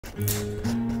Tell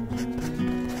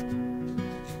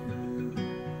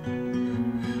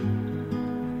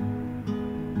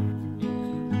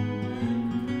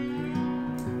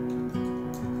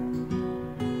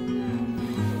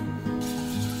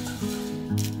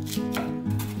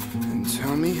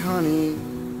me, honey,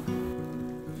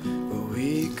 will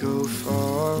we go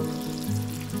far?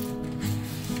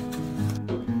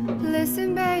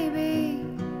 Listen, baby,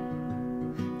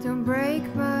 don't break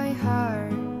my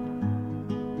heart.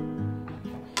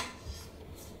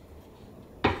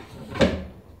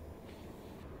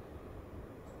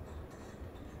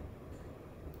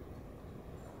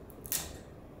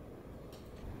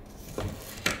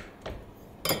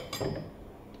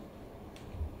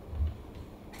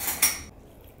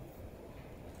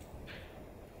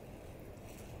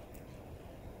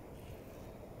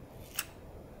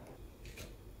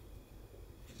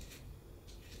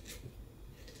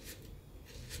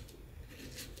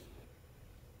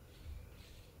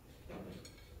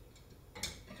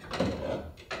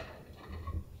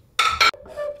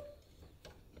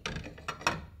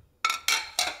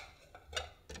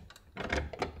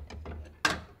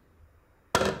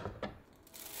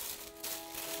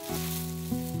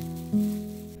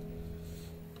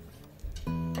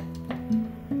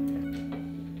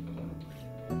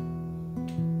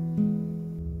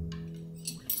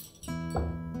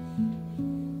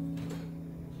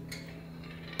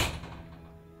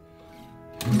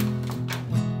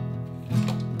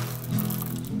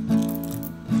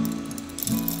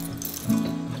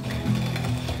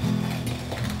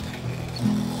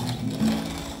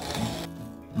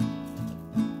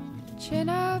 Chin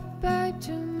up, by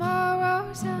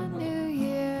tomorrow's a new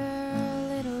year,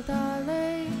 little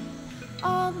darling.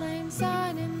 Old lang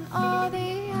syne and all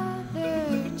the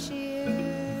other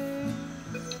cheers.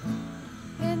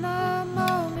 In the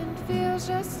moment feels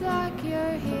just like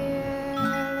you're here,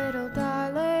 little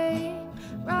darling.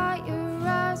 Write your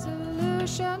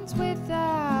resolutions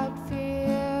without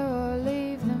fear, or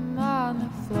leave them on the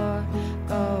floor.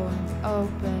 Go and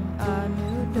open a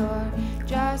new door.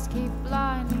 Just keep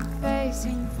blindly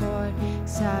facing forward.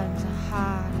 Sun's the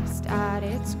hottest at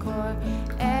its core,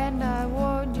 and I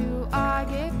warned you I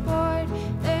get bored.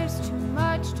 There's too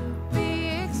much to be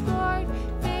explored,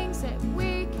 things that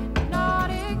we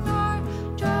cannot ignore.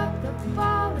 Drop the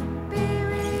ball and be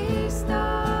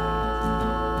restored.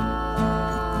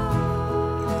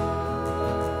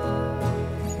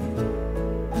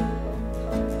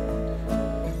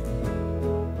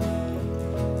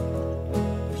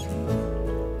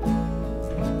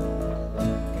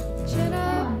 Chin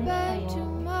up, and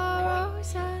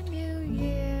tomorrow's a new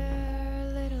year.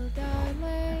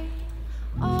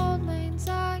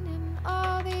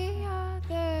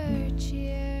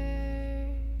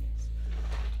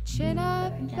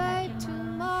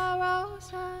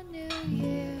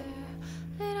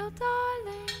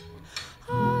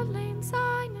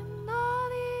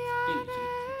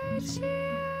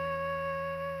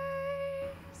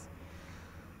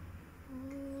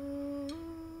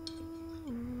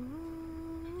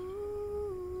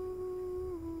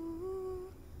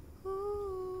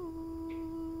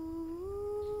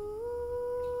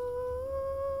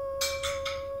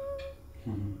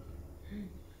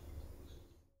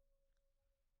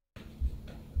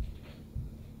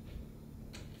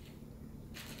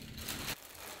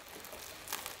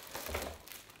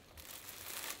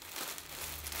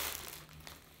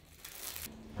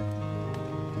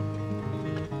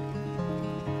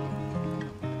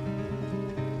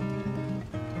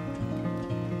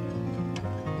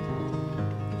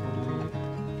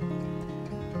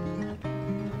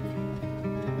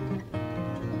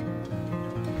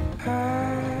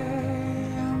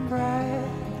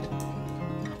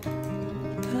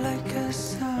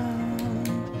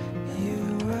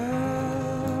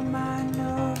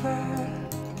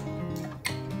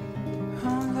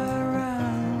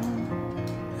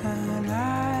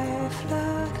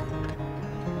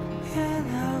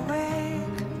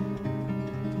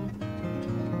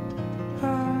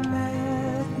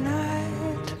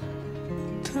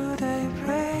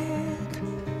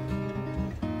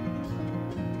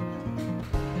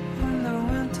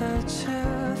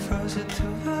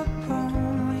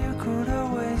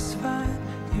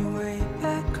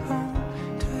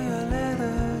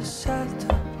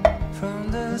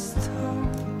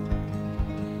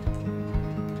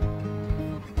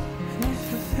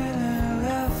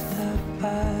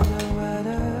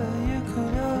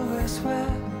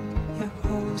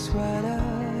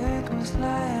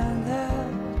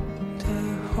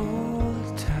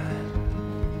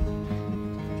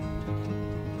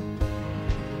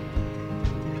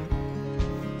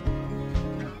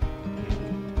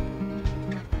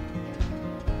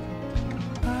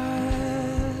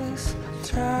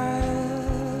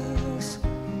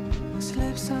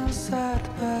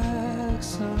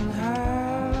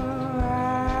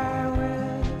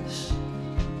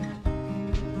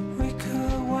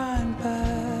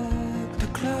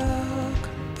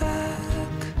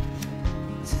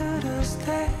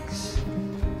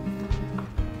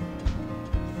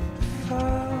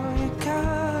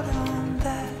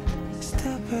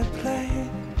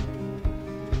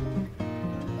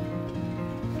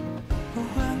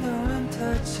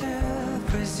 touch it,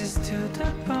 praises to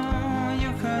the bone.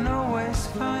 You can always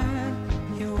find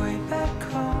your way back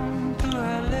home to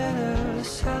a little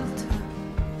shelter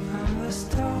from the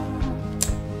storm.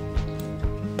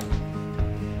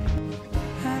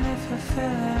 And if you're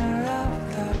feeling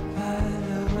roughed up by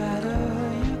the weather,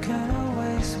 you can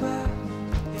always wear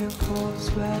your cold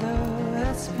sweater.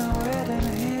 It's been waiting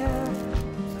here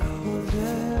all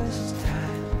this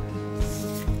time.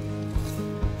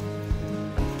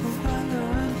 When the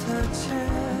winter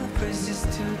chill praises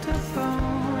to the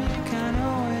bone, you can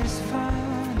always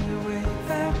find your way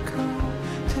back home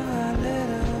to a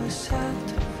little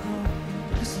shelter from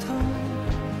the storm.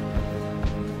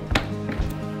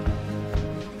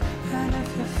 And if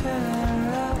you're feeling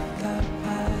roughed up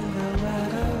by the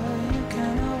weather, you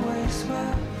can always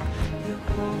wear your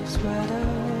cold sweater.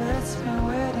 It's been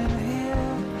waiting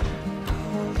here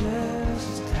all this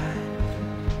time.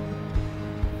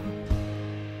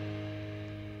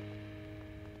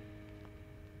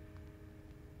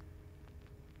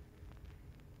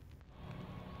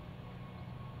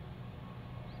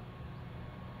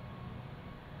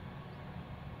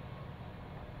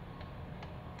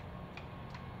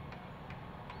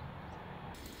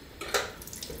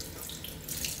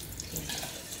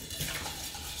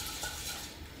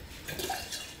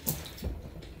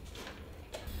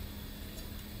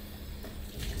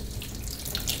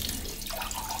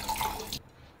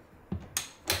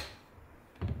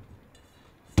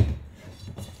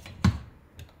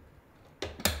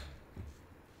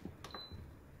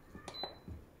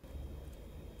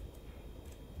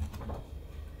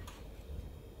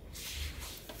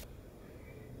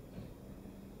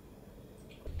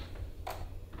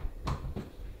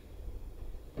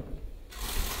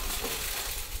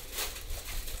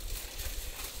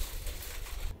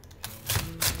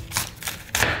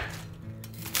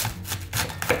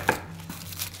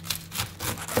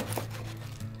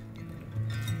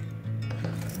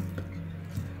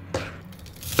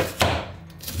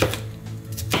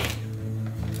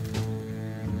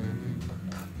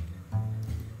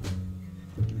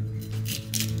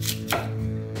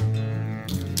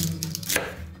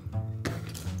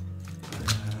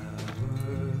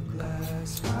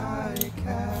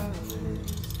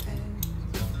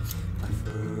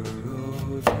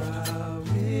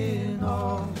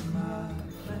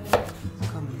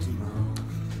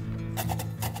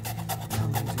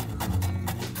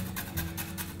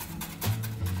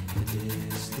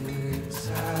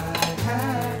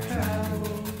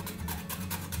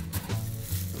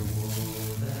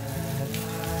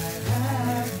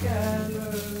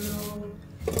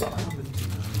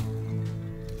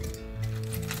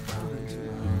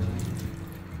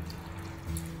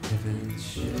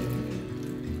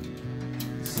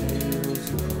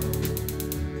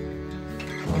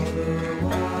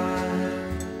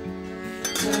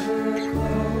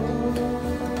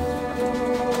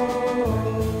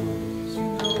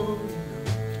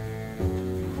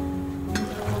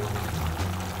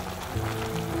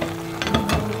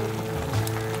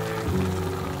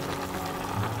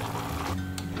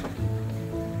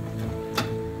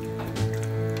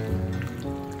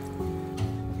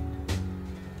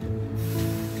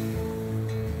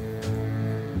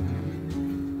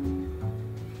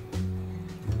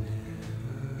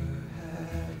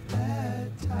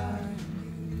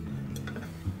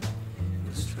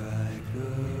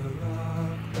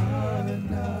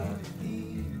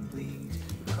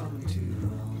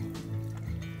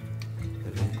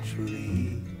 Truly